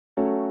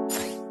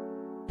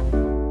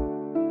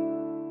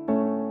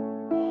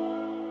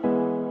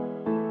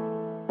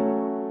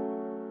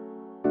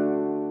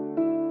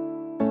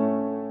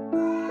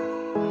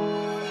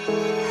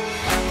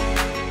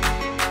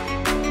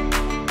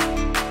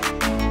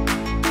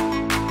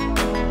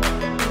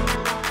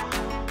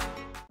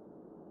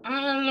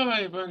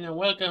everyone, and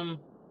welcome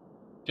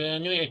to a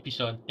new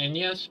episode. And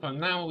yes, from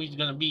now it's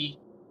gonna be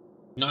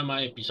normal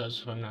episodes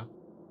from now.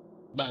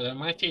 But I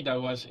might say that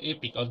was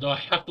epic, although I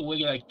have to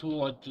wait like 2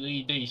 or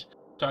 3 days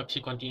to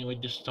actually continue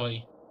with the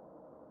story.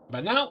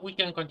 But now we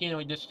can continue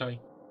with the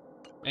story.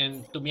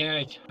 And to be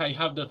honest, I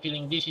have the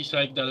feeling this is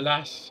like the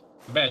last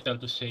battle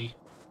to say.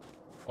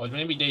 Or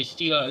maybe there's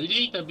still a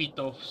little bit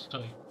of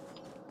story.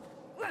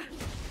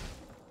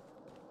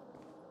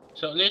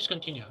 So let's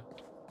continue.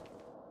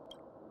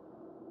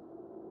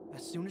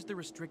 As soon as the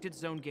restricted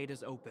zone gate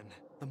is open,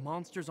 the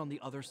monsters on the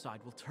other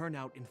side will turn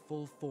out in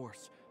full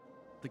force.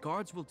 The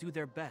guards will do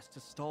their best to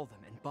stall them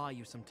and buy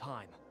you some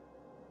time.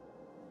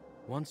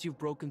 Once you've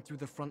broken through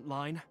the front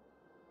line,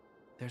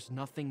 there's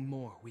nothing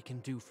more we can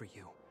do for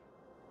you.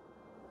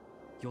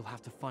 You'll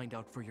have to find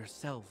out for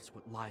yourselves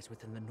what lies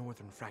within the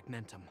northern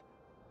fragmentum.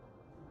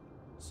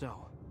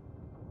 So,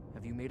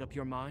 have you made up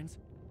your minds?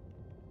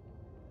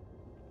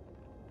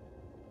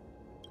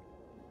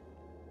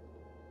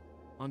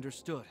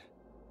 Understood.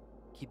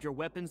 Keep your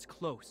weapons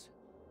close.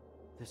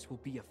 This will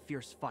be a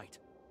fierce fight.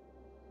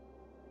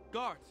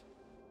 Guards,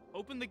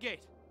 open the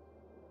gate.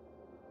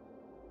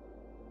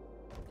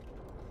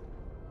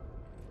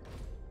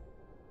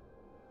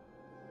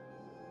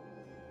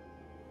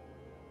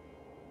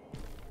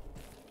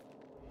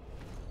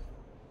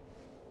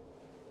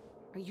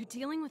 Are you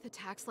dealing with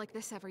attacks like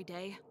this every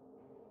day?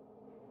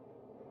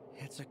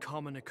 It's a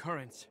common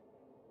occurrence.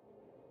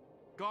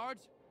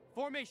 Guards,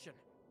 formation.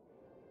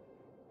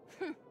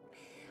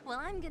 Well,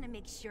 I'm gonna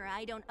make sure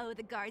I don't owe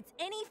the guards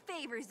any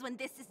favors when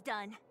this is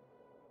done.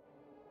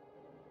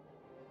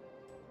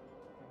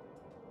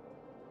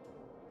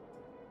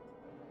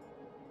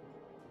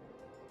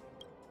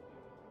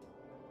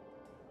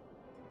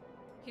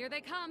 Here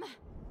they come!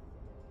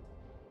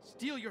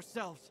 Steel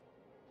yourselves.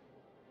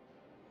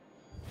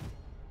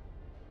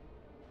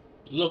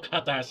 Look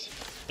at us,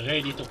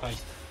 ready to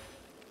fight.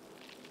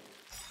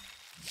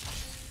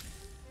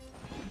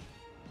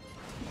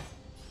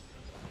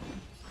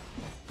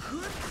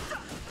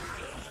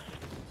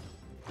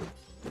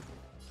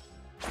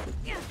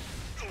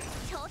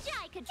 Told you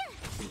I could.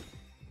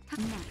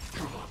 Next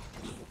time.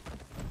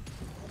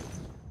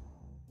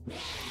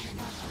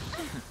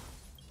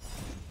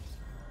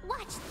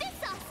 Watch this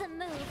awesome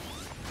move.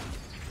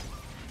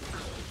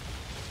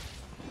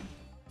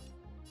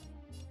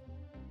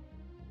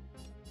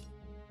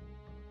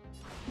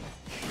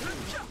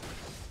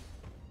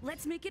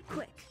 Let's make it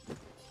quick.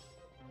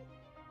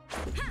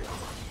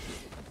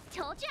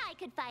 Told you I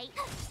could fight.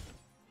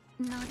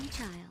 Naughty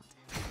child.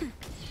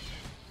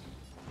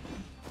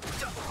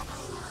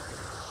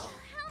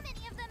 How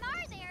many of them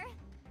are there?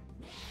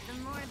 The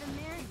more the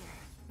merrier.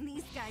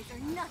 These guys are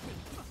nothing.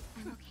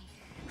 I'm okay.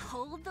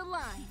 Hold the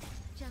line.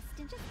 Just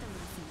a little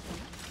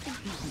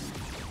something.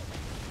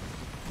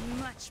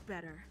 Much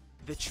better.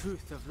 The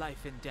truth of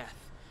life and death.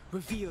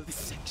 Reveal the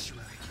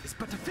sanctuary is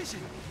but a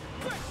vision.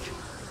 Break!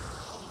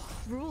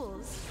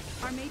 Rules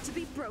are made to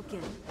be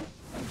broken.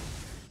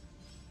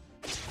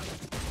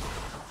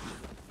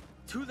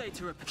 Too late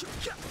to repent.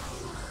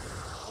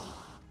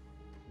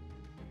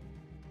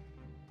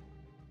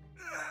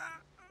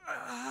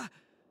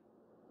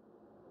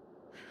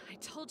 I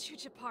told you,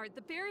 Japard,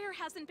 the barrier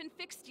hasn't been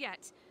fixed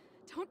yet.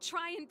 Don't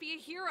try and be a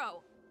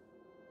hero.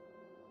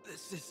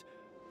 This is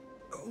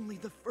only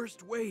the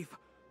first wave.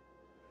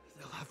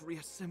 They'll have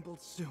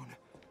reassembled soon.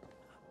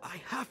 I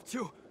have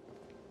to.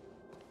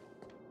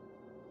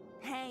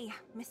 Hey,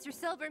 Mr.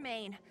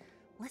 Silvermane,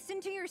 listen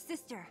to your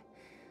sister.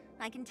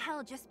 I can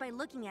tell just by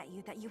looking at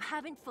you that you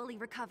haven't fully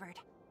recovered.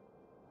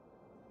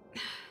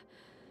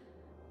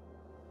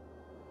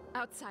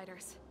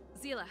 Outsiders.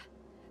 Zila,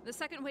 the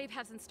second wave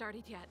hasn't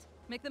started yet.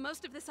 Make the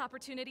most of this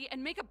opportunity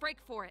and make a break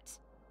for it.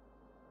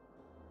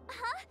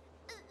 Huh?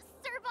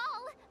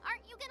 Serval,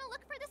 aren't you gonna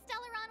look for the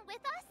Stellaron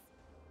with us?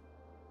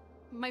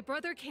 My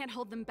brother can't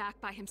hold them back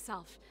by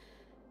himself.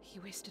 He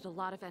wasted a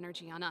lot of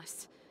energy on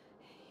us.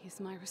 He's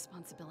my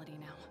responsibility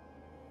now.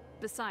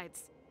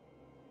 Besides,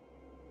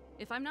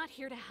 if I'm not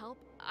here to help,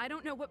 I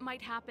don't know what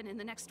might happen in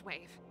the next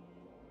wave.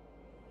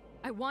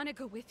 I want to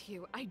go with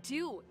you. I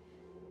do.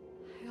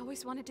 I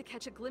always wanted to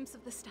catch a glimpse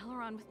of the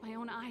Stellaron with my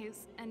own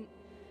eyes, and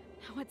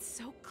now it's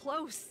so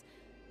close.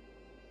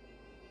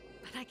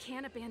 But I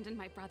can't abandon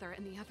my brother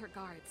and the other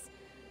guards.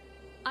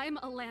 I'm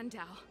a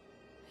Landau.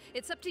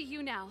 It's up to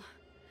you now.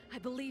 I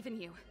believe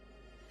in you.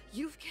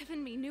 You've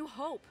given me new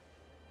hope.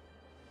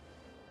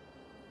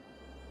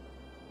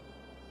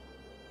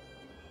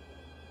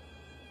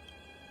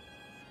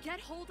 Get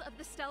hold of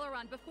the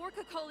Stellaron before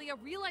Cocolia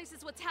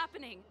realizes what's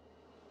happening.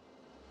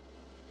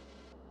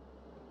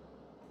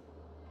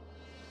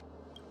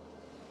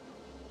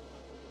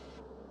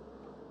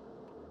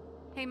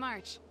 Hey,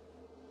 March.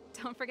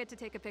 Don't forget to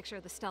take a picture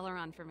of the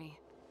Stellaron for me.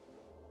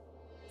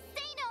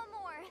 Say no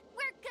more!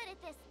 We're good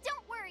at this,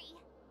 don't worry!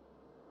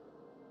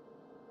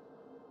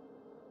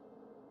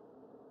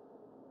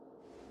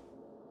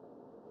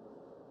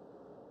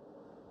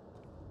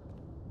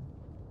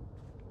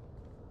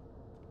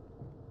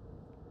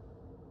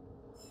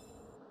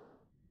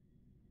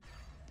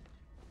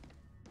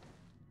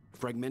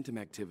 Fragmentum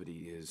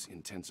activity is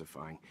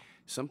intensifying.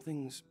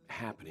 Something's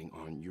happening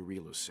on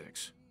Eurilo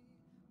 6.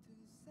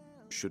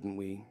 Shouldn't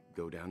we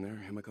go down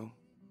there, Himiko?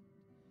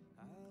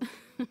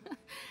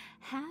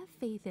 Have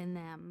faith in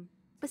them.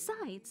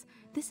 Besides,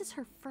 this is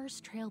her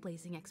first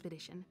trailblazing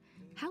expedition.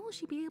 How will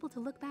she be able to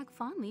look back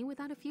fondly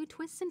without a few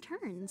twists and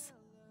turns?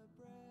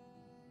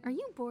 Are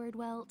you bored,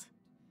 Welt?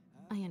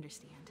 I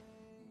understand.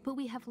 But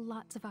we have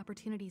lots of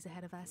opportunities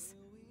ahead of us.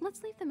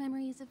 Let's leave the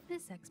memories of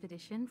this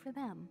expedition for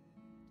them.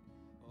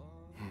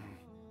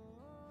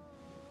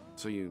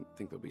 So you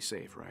think they'll be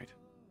safe, right?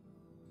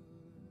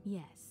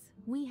 Yes,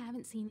 we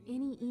haven't seen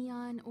any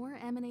Eon or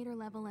Emanator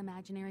level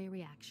imaginary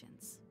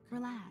reactions.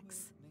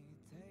 Relax.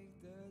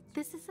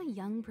 This is a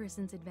young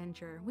person's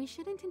adventure. We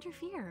shouldn't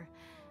interfere.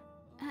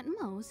 At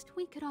most,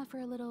 we could offer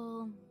a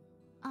little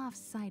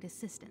off-site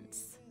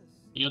assistance.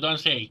 You don't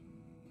say.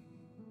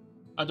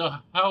 Although,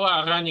 how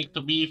ironic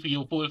to be if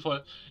you pull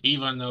for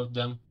even of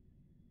them.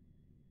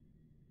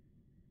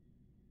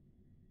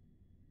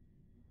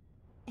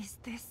 Is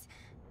this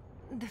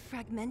the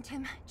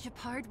fragmentum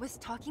Gepard was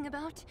talking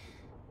about?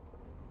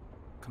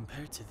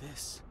 Compared to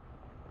this,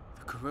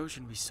 the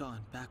corrosion we saw in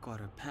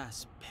Backwater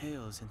Pass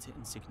pales into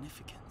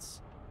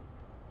insignificance.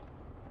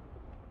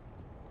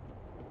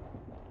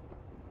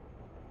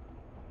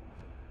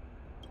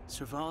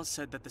 Serval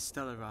said that the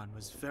Stellaron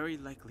was very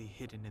likely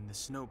hidden in the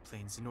snow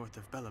plains north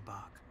of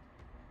Belobog.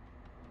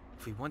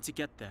 If we want to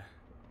get there,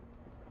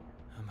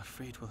 I'm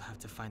afraid we'll have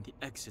to find the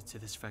exit to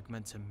this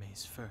Fragmentum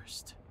maze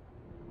first.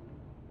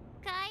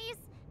 Guys,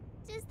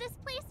 does this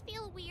place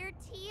feel weird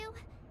to you?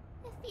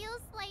 It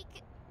feels like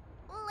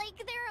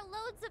there are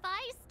loads of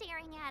eyes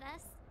staring at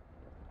us.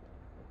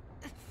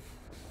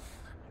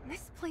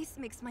 This place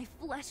makes my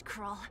flesh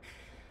crawl.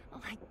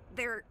 Like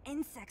there are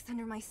insects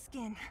under my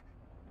skin.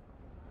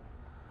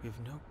 We have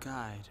no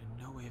guide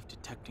and no way of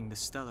detecting the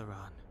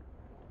Stellaron.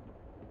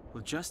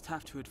 We'll just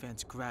have to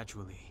advance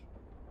gradually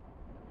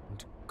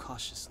and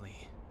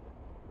cautiously.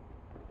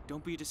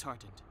 Don't be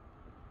disheartened.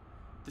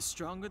 The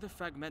stronger the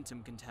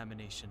fragmentum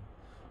contamination,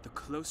 the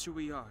closer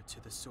we are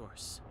to the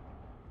source.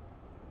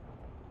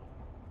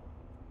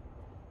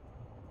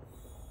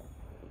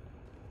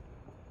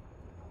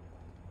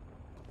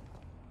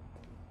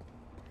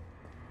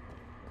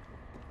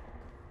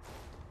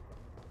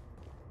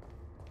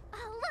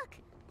 Oh, look!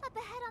 Up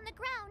ahead on the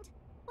ground.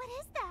 What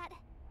is that?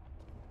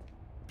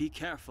 Be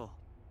careful.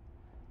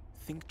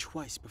 Think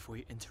twice before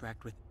you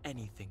interact with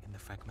anything in the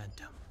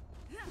fragmentum.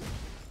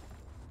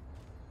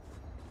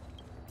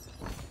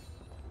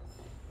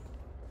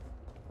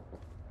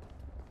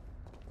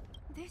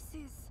 This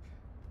is...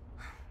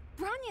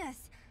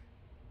 Bronya's!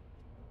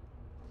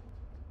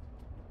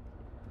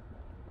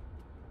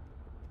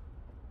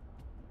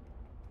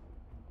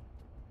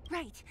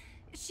 Right.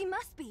 She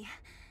must be.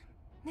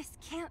 This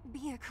can't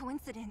be a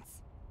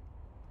coincidence.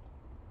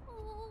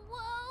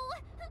 Whoa!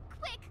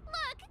 Quick,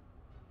 look!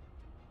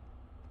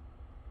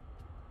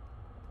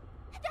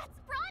 That's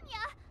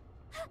Bronya!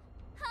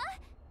 Huh?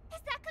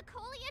 Is that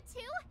Cacolia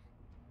too?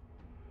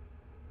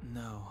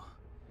 No,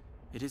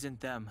 it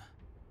isn't them.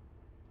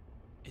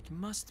 It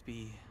must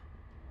be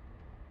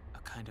a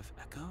kind of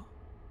echo?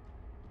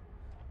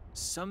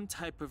 Some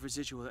type of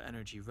residual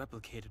energy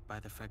replicated by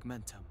the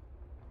fragmentum.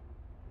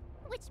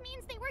 Which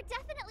means they were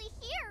definitely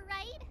here,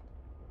 right?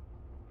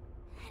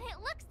 And it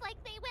looks like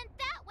they went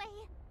that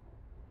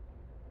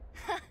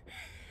way.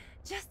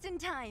 Just in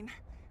time.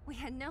 We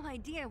had no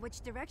idea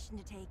which direction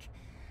to take.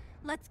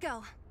 Let's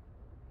go.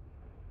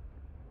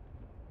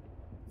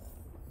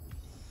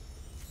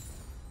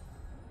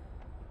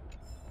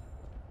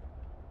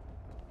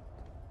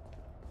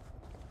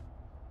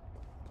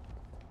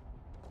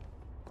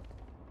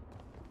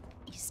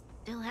 You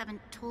still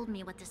haven't told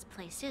me what this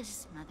place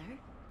is, Mother.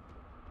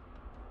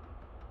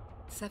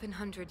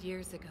 700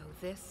 years ago,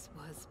 this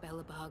was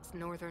Belobog's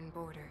northern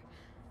border,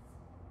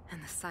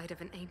 and the site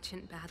of an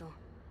ancient battle.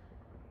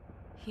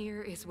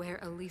 Here is where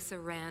Elisa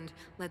Rand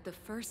led the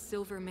first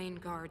Silvermane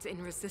Guards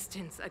in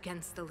resistance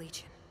against the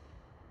Legion.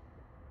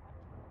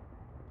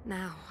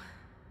 Now,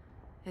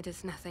 it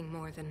is nothing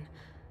more than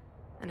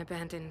an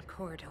abandoned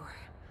corridor,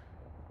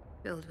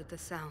 filled with the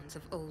sounds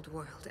of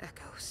old-world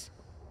echoes.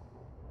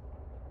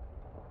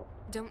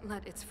 Don't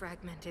let its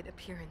fragmented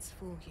appearance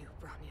fool you,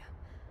 Bronya.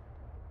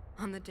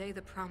 On the day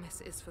the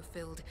promise is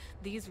fulfilled,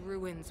 these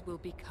ruins will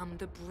become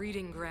the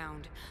breeding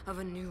ground of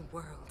a new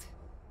world.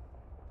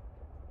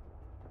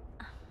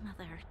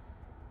 Mother,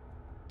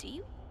 do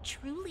you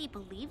truly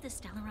believe the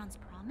Stellaron's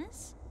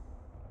promise?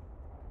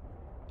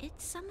 It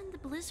summoned the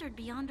blizzard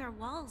beyond our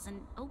walls and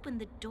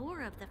opened the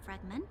door of the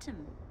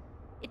fragmentum.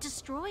 It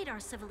destroyed our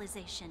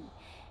civilization.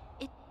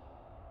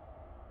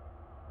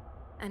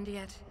 And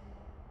yet,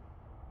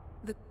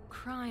 the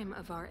crime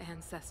of our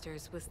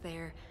ancestors was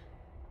their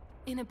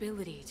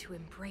inability to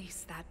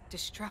embrace that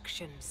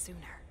destruction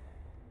sooner.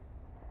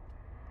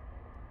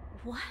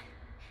 What?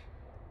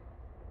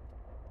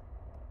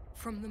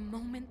 From the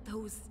moment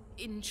those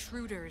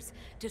intruders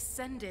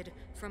descended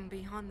from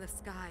beyond the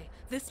sky,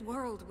 this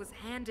world was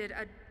handed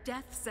a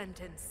death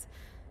sentence.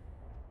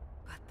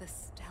 But The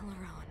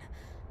Stellaron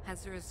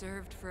has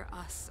reserved for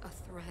us a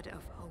thread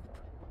of hope.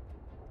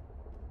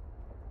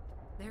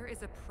 There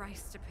is a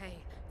price to pay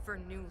for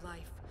new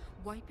life,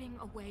 wiping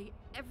away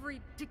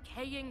every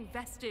decaying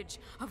vestige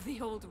of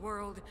the old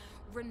world,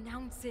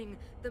 renouncing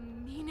the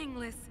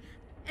meaningless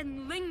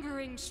and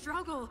lingering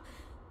struggle.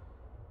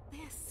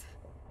 This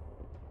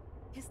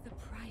is the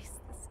price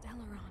the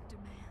Stellaron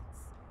demands.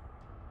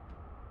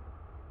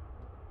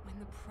 When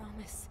the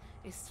promise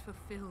is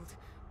fulfilled,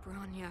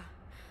 Bronya,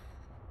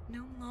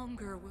 no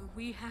longer will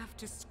we have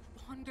to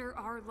squander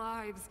our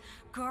lives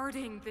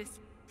guarding this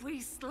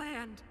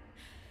wasteland.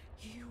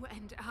 You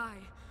and I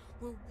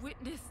will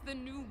witness the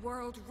new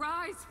world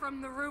rise from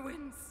the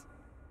ruins.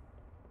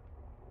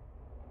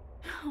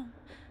 No.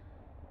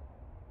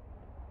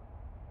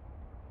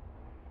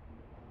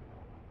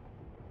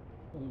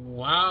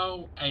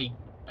 Wow, I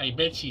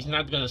bet she's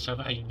not gonna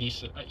survive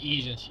this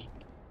agency.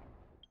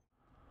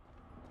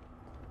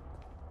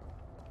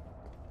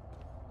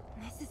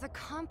 This is a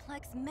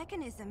complex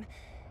mechanism.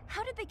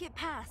 How did they get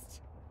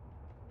past?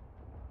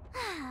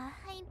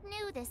 I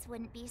knew this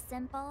wouldn't be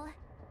simple.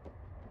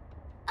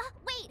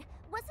 Wait!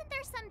 Wasn't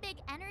there some big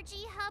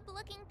energy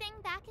hub-looking thing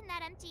back in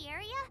that empty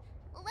area?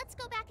 Let's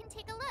go back and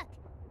take a look.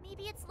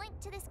 Maybe it's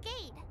linked to this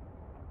gate.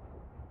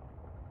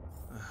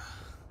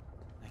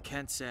 I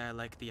can't say I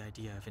like the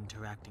idea of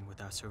interacting with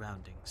our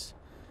surroundings,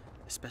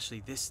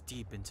 especially this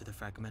deep into the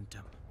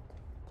fragmentum.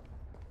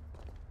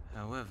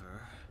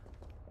 However,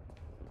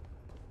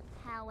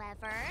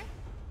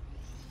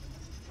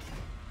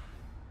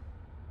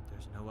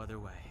 there's no other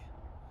way.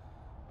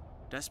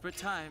 Desperate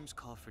times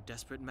call for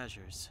desperate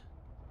measures.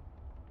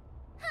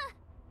 Huh.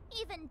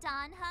 Even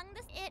Dawn hung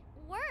this. It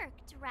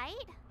worked,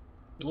 right?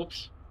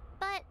 Oops.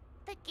 But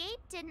the gate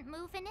didn't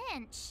move an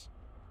inch.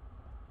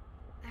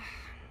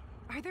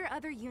 Are there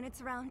other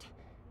units around?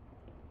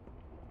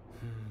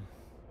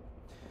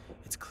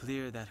 It's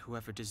clear that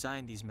whoever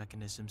designed these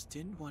mechanisms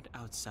didn't want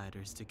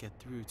outsiders to get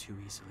through too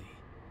easily.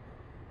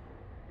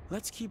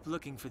 Let's keep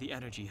looking for the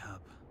energy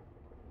hub.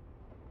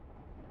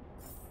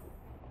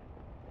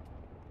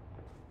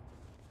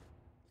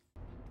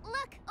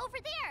 Look, over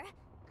there!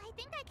 I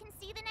think I can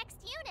see the next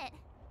unit.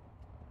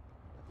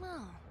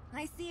 Oh,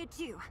 I see it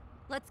too.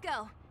 Let's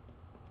go.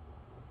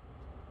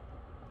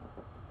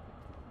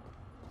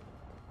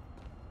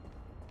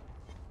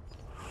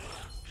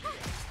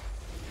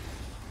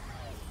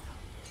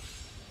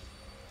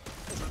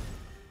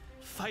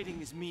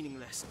 Fighting is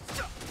meaningless.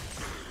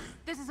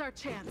 This is our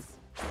chance.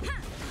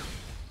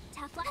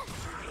 Tough luck.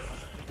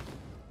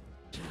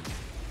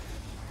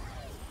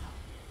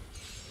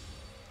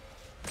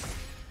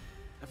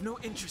 I've no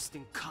interest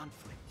in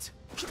conflict.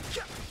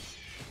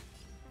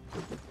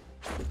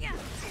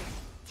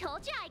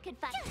 Told you I could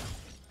fight.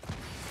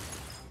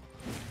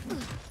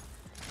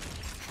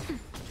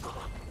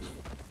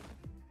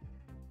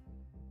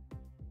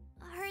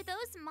 Are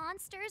those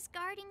monsters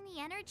guarding the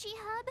energy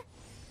hub?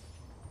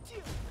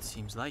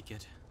 Seems like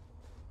it.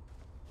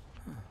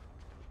 Huh.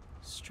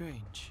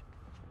 Strange.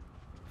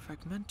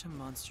 Fragmentum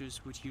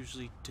monsters would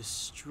usually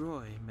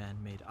destroy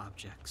man-made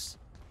objects.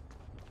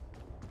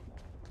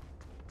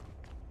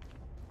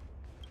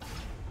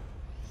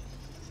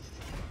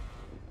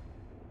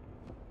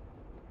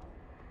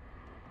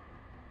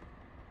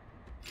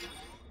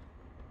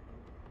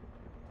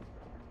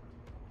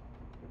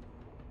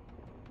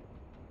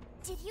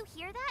 Did you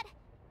hear that?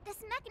 This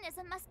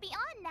mechanism must be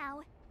on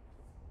now.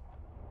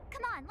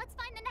 Come on, let's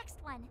find the next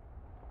one.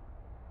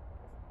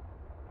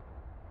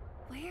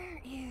 Where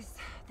is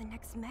the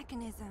next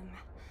mechanism?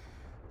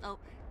 Oh,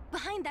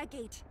 behind that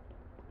gate.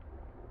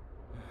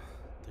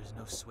 There's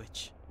no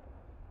switch.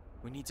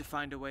 We need to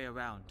find a way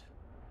around.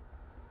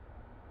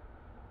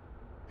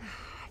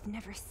 I've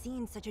never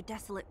seen such a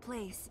desolate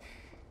place.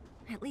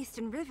 At least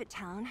in Rivet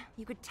Town,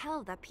 you could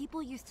tell that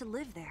people used to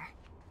live there.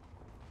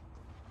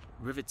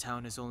 Rivet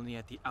Town is only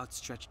at the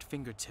outstretched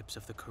fingertips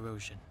of the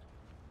corrosion.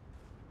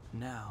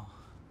 Now,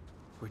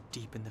 we're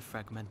deep in the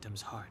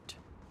Fragmentum's heart.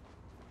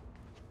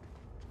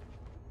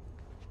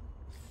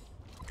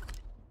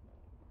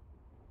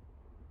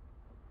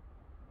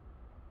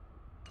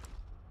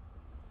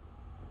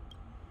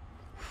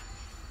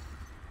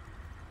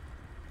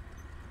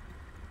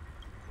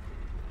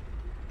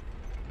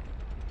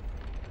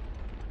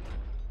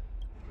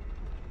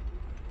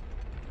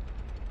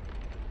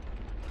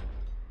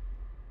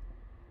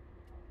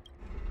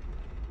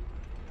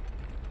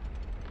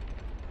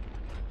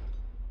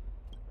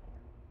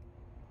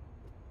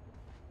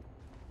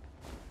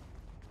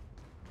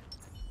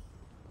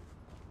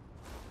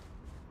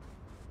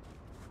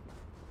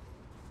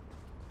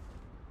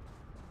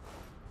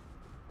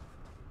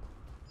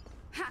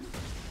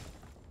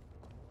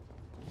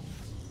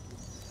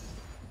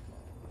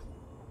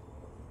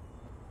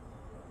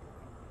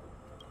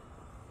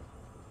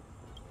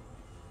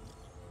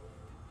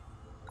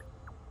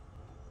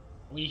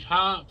 We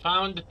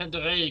found the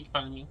relic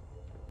farming.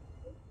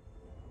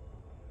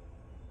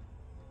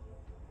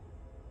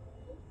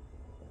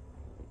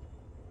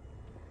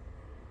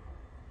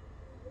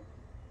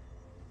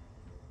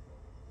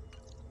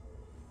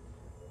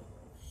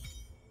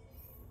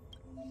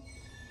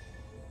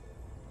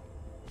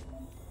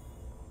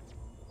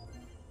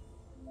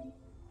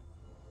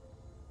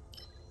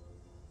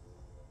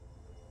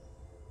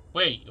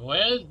 Wait,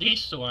 well,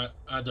 these two are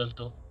adult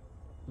too.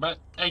 But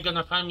I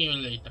gonna find you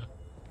later.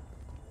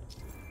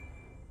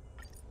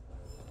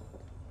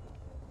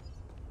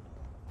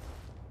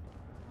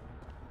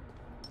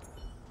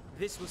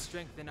 This will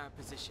strengthen our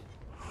position.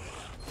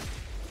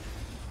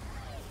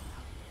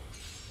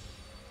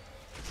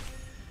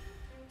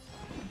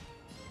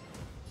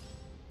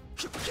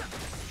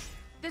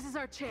 This is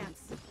our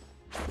chance.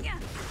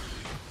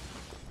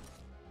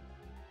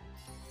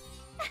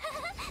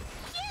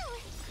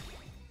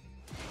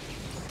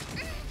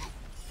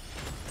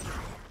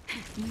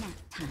 Nap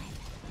time.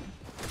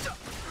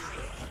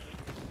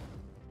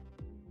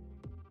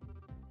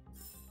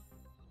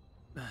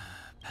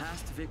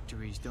 Past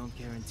victories don't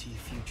guarantee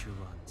future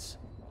ones.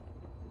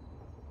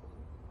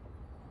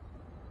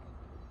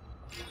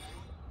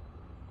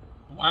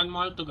 One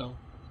more to go.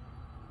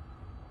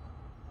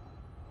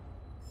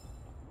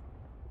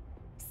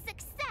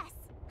 Success!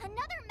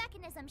 Another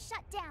mechanism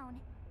shut down.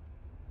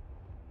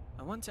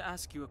 I want to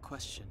ask you a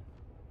question.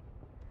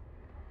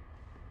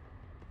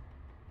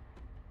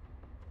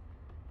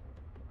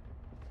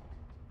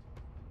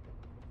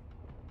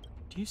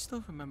 Do you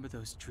still remember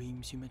those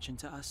dreams you mentioned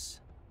to us?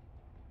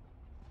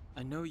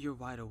 I know you're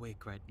wide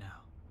awake right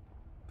now,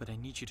 but I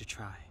need you to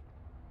try.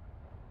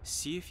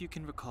 See if you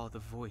can recall the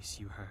voice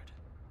you heard.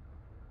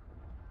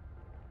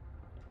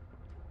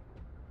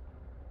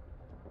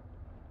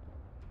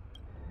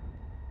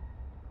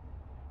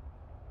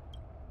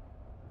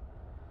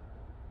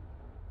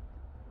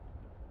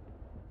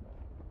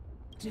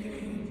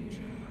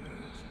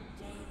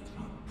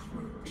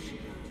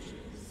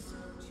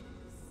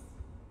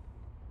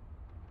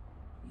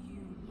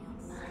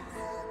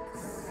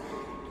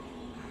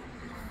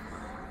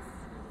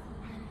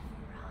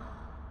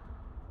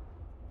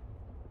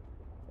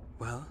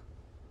 Well?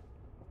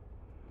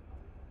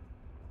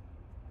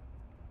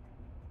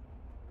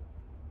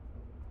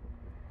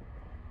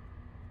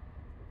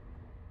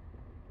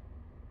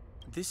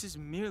 This is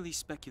merely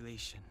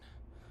speculation,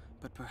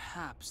 but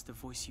perhaps the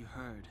voice you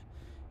heard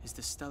is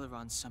the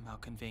Stellaron somehow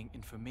conveying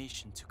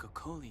information to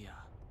Cocolia.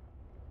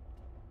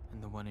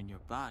 And the one in your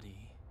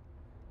body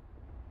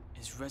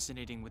is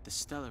resonating with the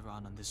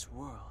Stellaron on this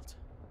world.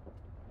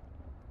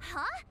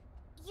 Huh?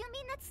 You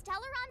mean that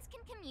Stellarons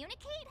can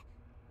communicate?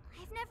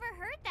 I've never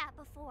heard that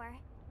before.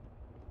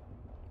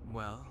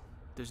 Well,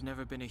 there's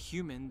never been a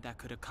human that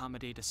could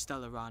accommodate a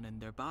Stellaron in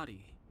their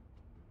body.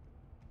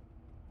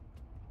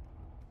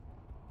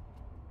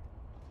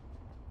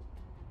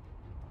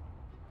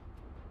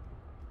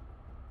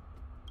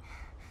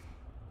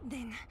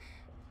 Then,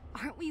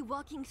 aren't we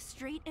walking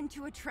straight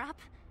into a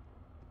trap?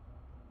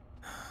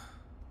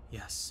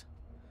 Yes.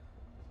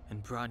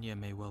 And Branya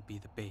may well be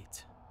the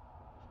bait.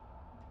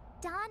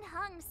 Don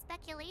Hung's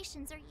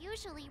speculations are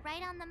usually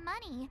right on the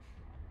money.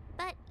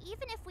 But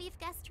even if we've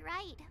guessed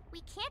right,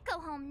 we can't go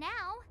home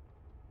now.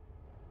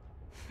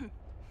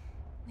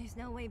 There's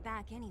no way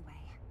back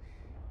anyway.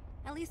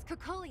 At least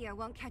Cocolia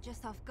won't catch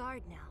us off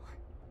guard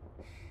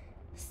now.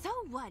 So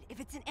what if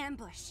it's an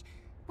ambush?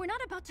 We're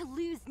not about to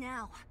lose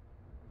now.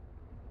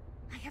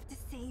 I have to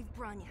save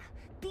Branya,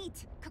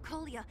 beat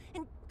Cocolia,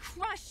 and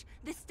crush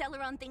this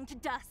Stellaron thing to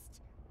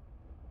dust.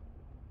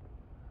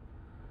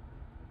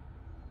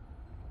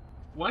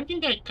 One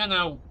thing I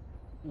kinda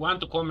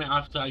want to comment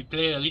after I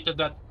play a little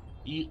that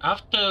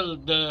after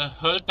the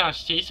Hulta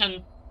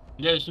season,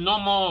 there's no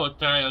more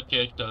trial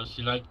characters.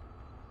 Like,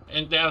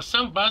 and there are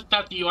some bugs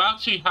that you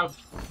actually have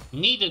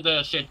needed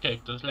set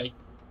characters. Like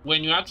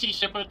when you actually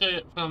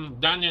separate from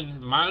Dan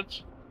and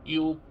March,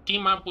 you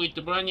team up with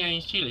Branya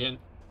and Cillian.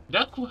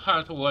 That could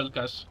have worked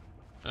as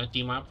a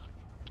team up.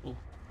 Oh,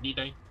 did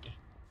I?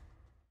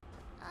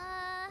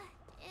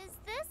 Is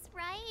this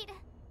right?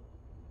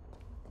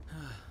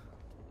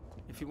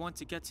 If you want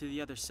to get to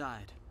the other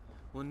side,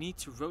 we'll need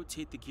to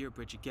rotate the gear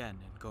bridge again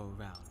and go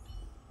around.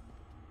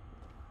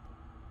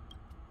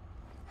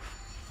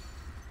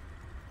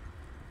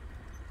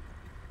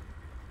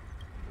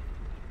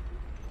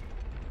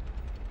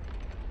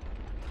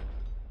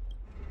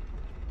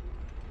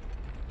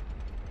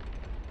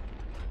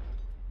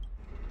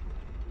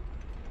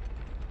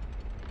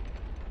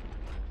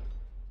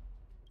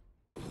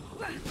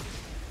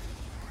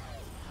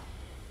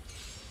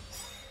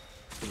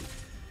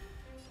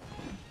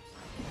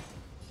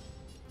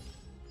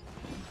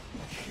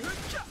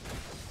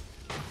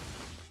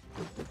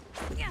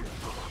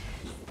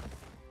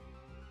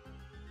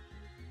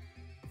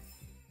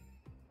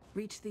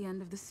 Reach the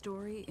end of the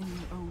story in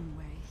your own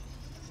way.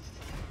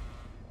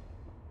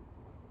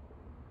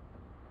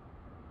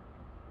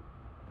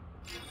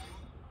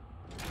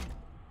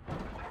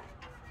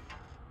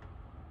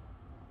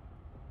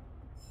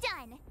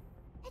 Done!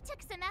 It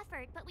took some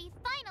effort, but we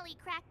finally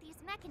cracked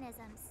these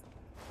mechanisms.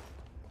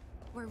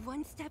 We're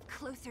one step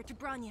closer to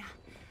Branya.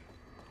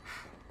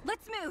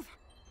 Let's move!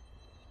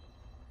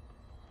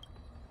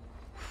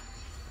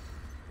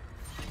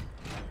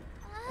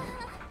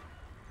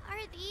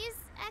 Are these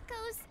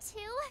echoes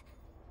too?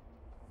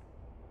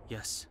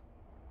 Yes.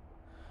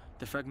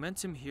 The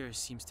fragmentum here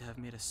seems to have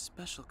made a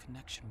special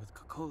connection with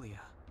Cocolia.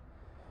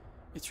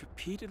 It's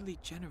repeatedly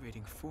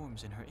generating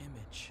forms in her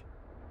image.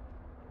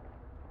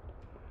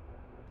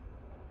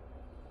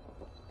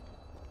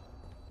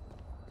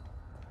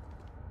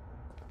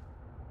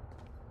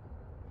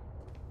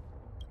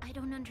 I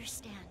don't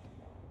understand.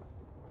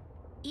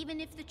 Even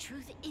if the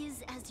truth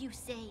is as you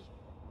say,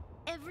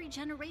 every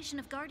generation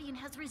of Guardian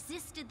has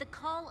resisted the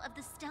call of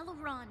the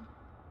Stellaron.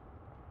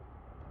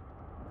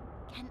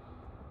 Can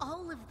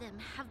all of them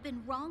have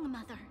been wrong,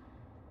 Mother?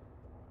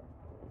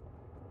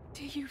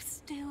 Do you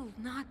still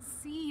not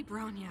see,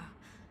 Bronya?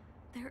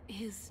 There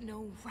is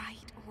no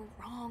right or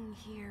wrong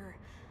here.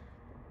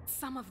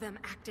 Some of them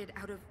acted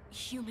out of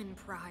human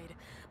pride,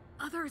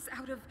 others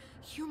out of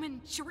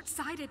human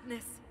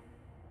short-sightedness.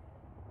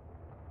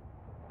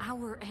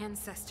 Our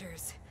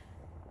ancestors,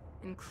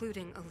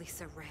 including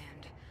Elisa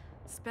Rand,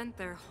 spent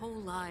their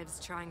whole lives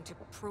trying to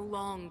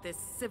prolong this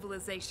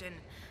civilization.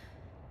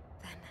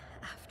 Then,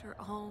 after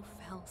all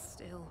fell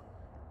still,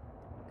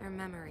 their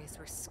memories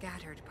were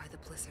scattered by the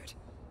blizzard.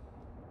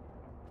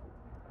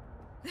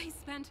 They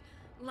spent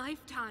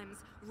lifetimes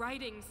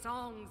writing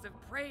songs of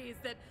praise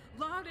that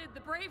lauded the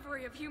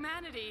bravery of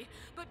humanity,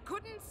 but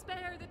couldn't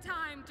spare the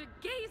time to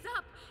gaze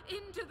up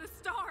into the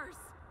stars.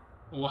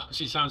 Wow,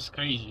 she sounds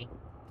crazy.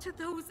 To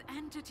those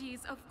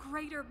entities of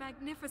greater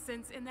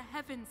magnificence in the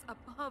heavens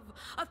above,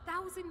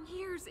 1,000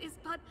 years is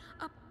but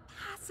a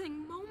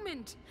passing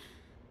moment.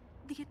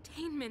 The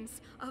attainments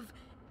of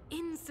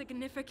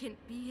insignificant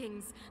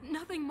beings,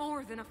 nothing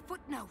more than a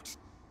footnote.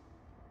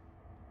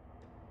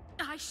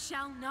 I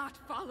shall not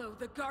follow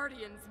the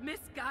Guardian's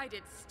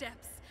misguided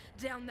steps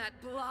down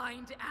that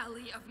blind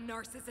alley of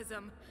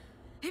narcissism.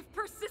 If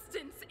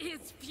persistence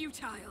is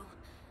futile,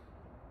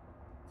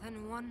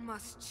 then one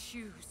must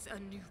choose a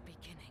new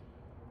beginning.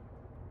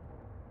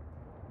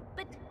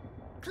 But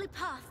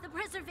Klipoth, the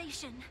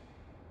Preservation,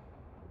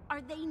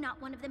 are they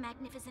not one of the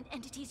magnificent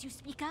entities you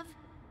speak of?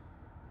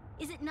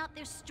 Is it not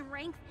their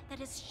strength that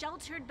has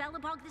sheltered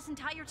Belobog this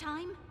entire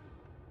time?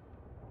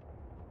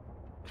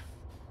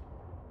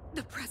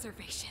 The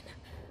Preservation.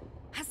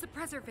 Has the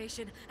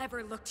Preservation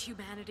ever looked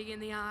humanity in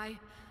the eye?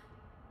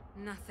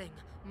 Nothing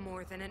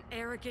more than an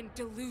arrogant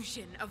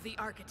delusion of the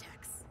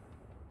architects.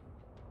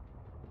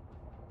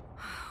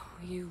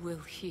 You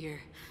will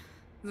hear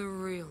the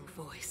real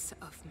voice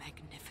of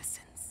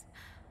magnificence,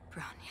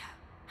 Bronya.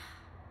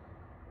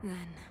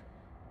 Then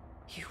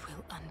you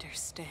will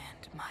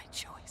understand my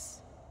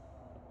choice.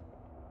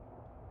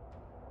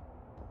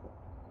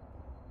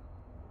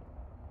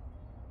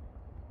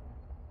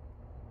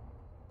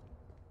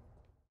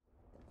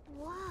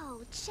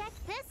 Whoa, check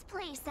this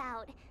place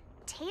out.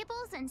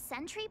 Tables and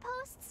sentry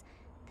posts?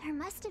 There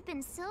must have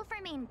been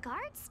Silvermane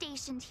guards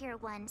stationed here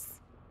once.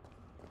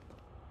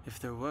 If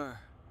there were,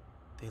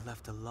 they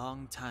left a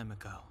long time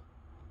ago.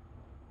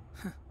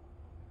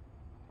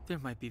 There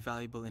might be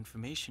valuable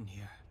information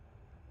here.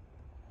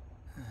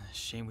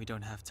 Shame we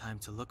don't have time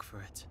to look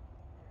for it.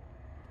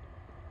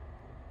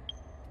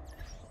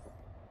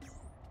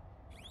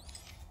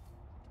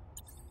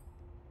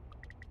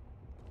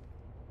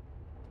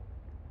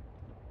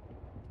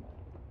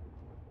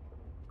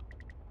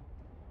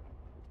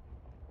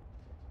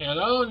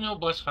 Hello, no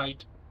boss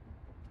fight.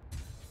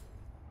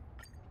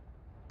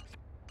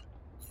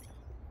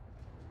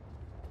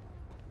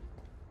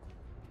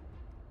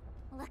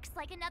 Looks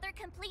like another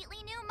completely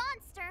new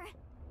monster.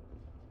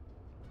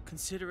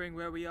 Considering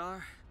where we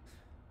are,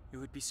 it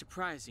would be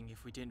surprising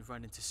if we didn't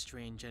run into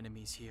strange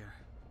enemies here.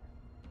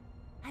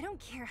 I don't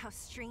care how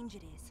strange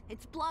it is.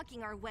 It's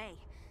blocking our way.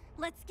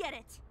 Let's get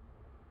it!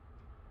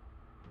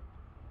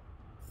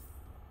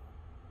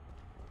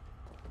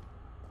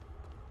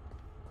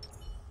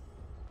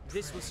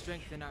 This will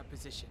strengthen our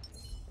position.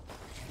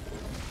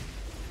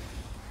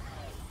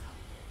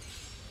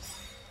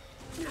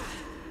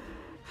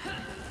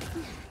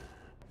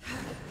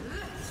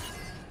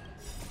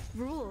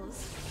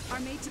 Rules are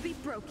made to be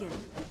broken.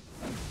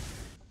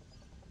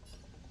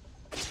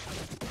 Just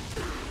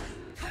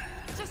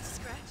a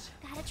scratch.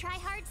 Gotta try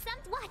hard some.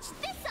 Watch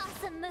this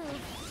awesome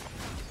move.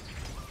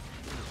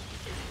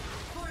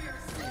 For your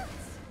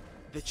sins.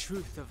 The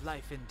truth of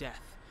life and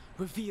death,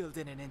 revealed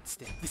in an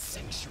instant. The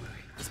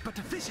sanctuary is but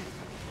a vision.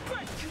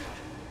 Break!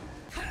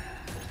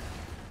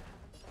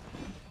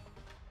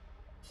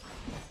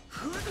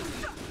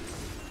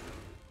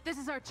 This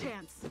is our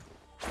chance.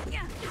 Phew!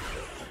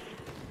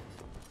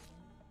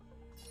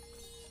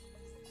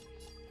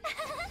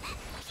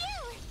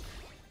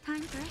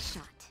 Time for a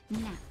shot.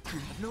 Nap time.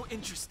 I have no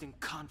interest in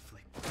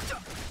conflict.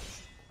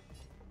 Tough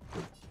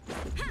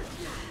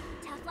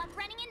luck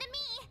running into me.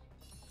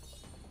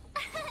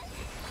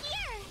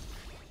 Here!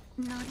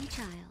 Naughty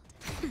child.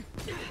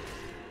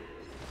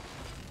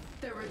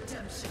 The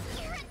redemption.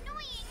 You're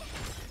annoying!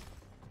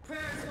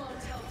 Prayers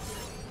won't help you.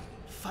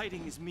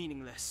 Fighting is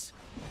meaningless.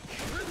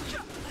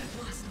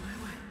 I've lost my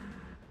way.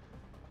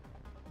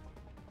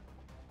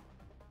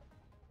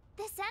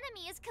 This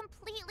enemy is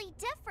completely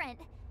different.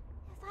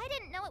 If I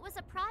didn't know it was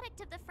a product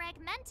of the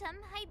Fragmentum,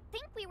 I'd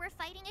think we were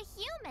fighting a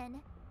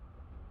human.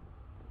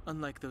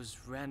 Unlike those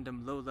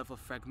random low-level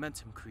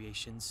Fragmentum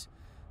creations,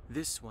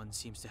 This one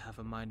seems to have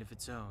a mind of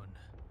its own.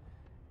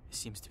 It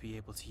seems to be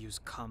able to use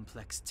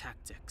complex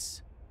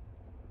tactics.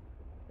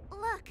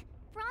 Look,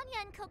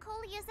 Bronya and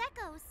Kokolia's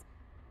echoes.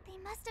 They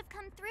must have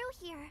come through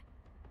here.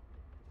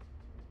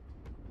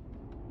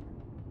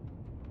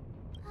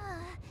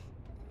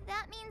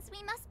 That means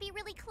we must be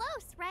really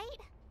close, right?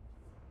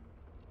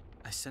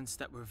 I sense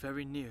that we're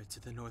very near to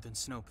the northern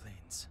snow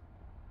plains.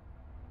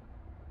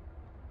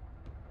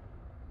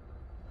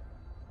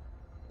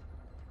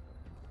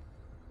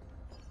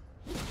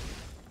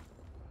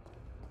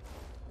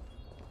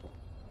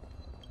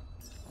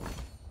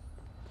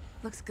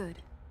 Looks good.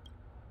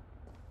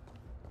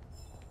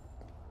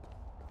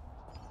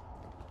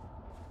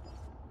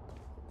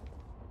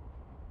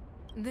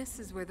 This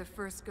is where the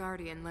first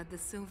Guardian led the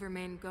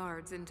Silvermane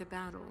Guards into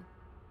battle.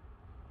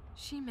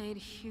 She made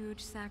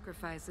huge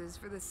sacrifices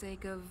for the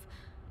sake of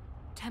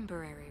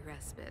temporary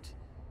respite.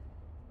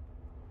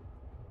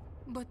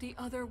 But the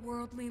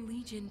otherworldly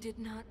Legion did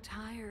not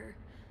tire.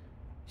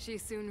 She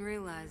soon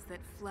realized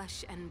that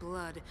flesh and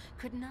blood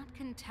could not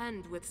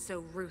contend with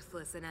so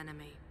ruthless an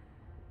enemy.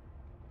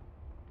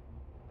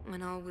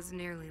 When all was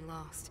nearly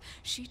lost,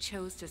 she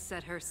chose to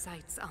set her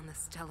sights on the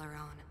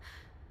Stellaron,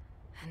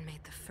 and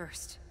made the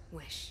first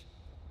wish.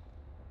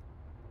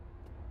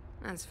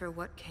 As for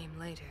what came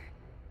later,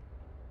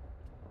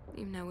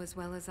 you know as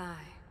well as I.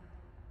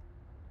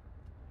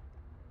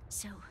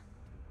 So,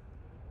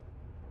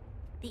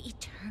 the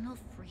eternal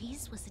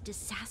freeze was a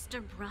disaster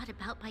brought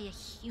about by a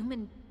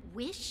human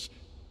wish?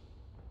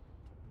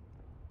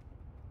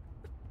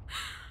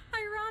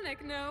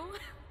 Ironic, no?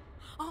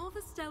 All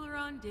the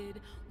Stellaron did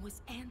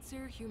was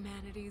answer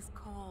humanity's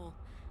call,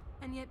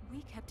 and yet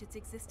we kept its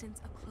existence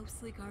a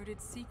closely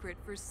guarded secret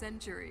for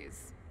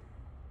centuries.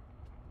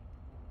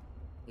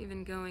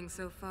 Even going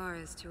so far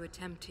as to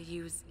attempt to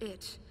use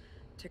it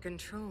to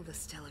control the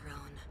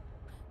Stellaron.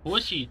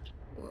 Was it?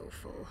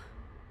 Woeful.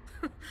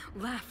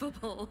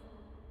 Laughable.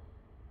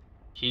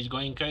 She's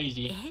going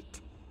crazy.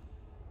 It?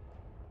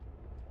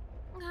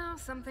 Oh,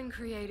 something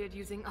created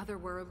using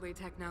otherworldly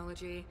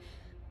technology.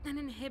 An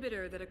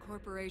inhibitor that a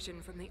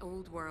corporation from the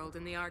old world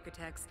and the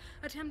architects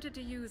attempted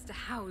to use to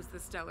house the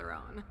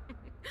Stellaron.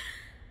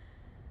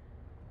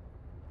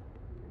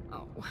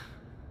 Oh,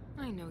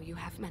 I know you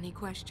have many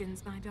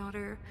questions, my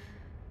daughter.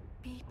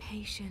 Be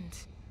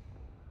patient.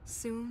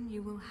 Soon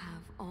you will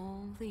have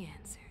all the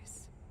answers.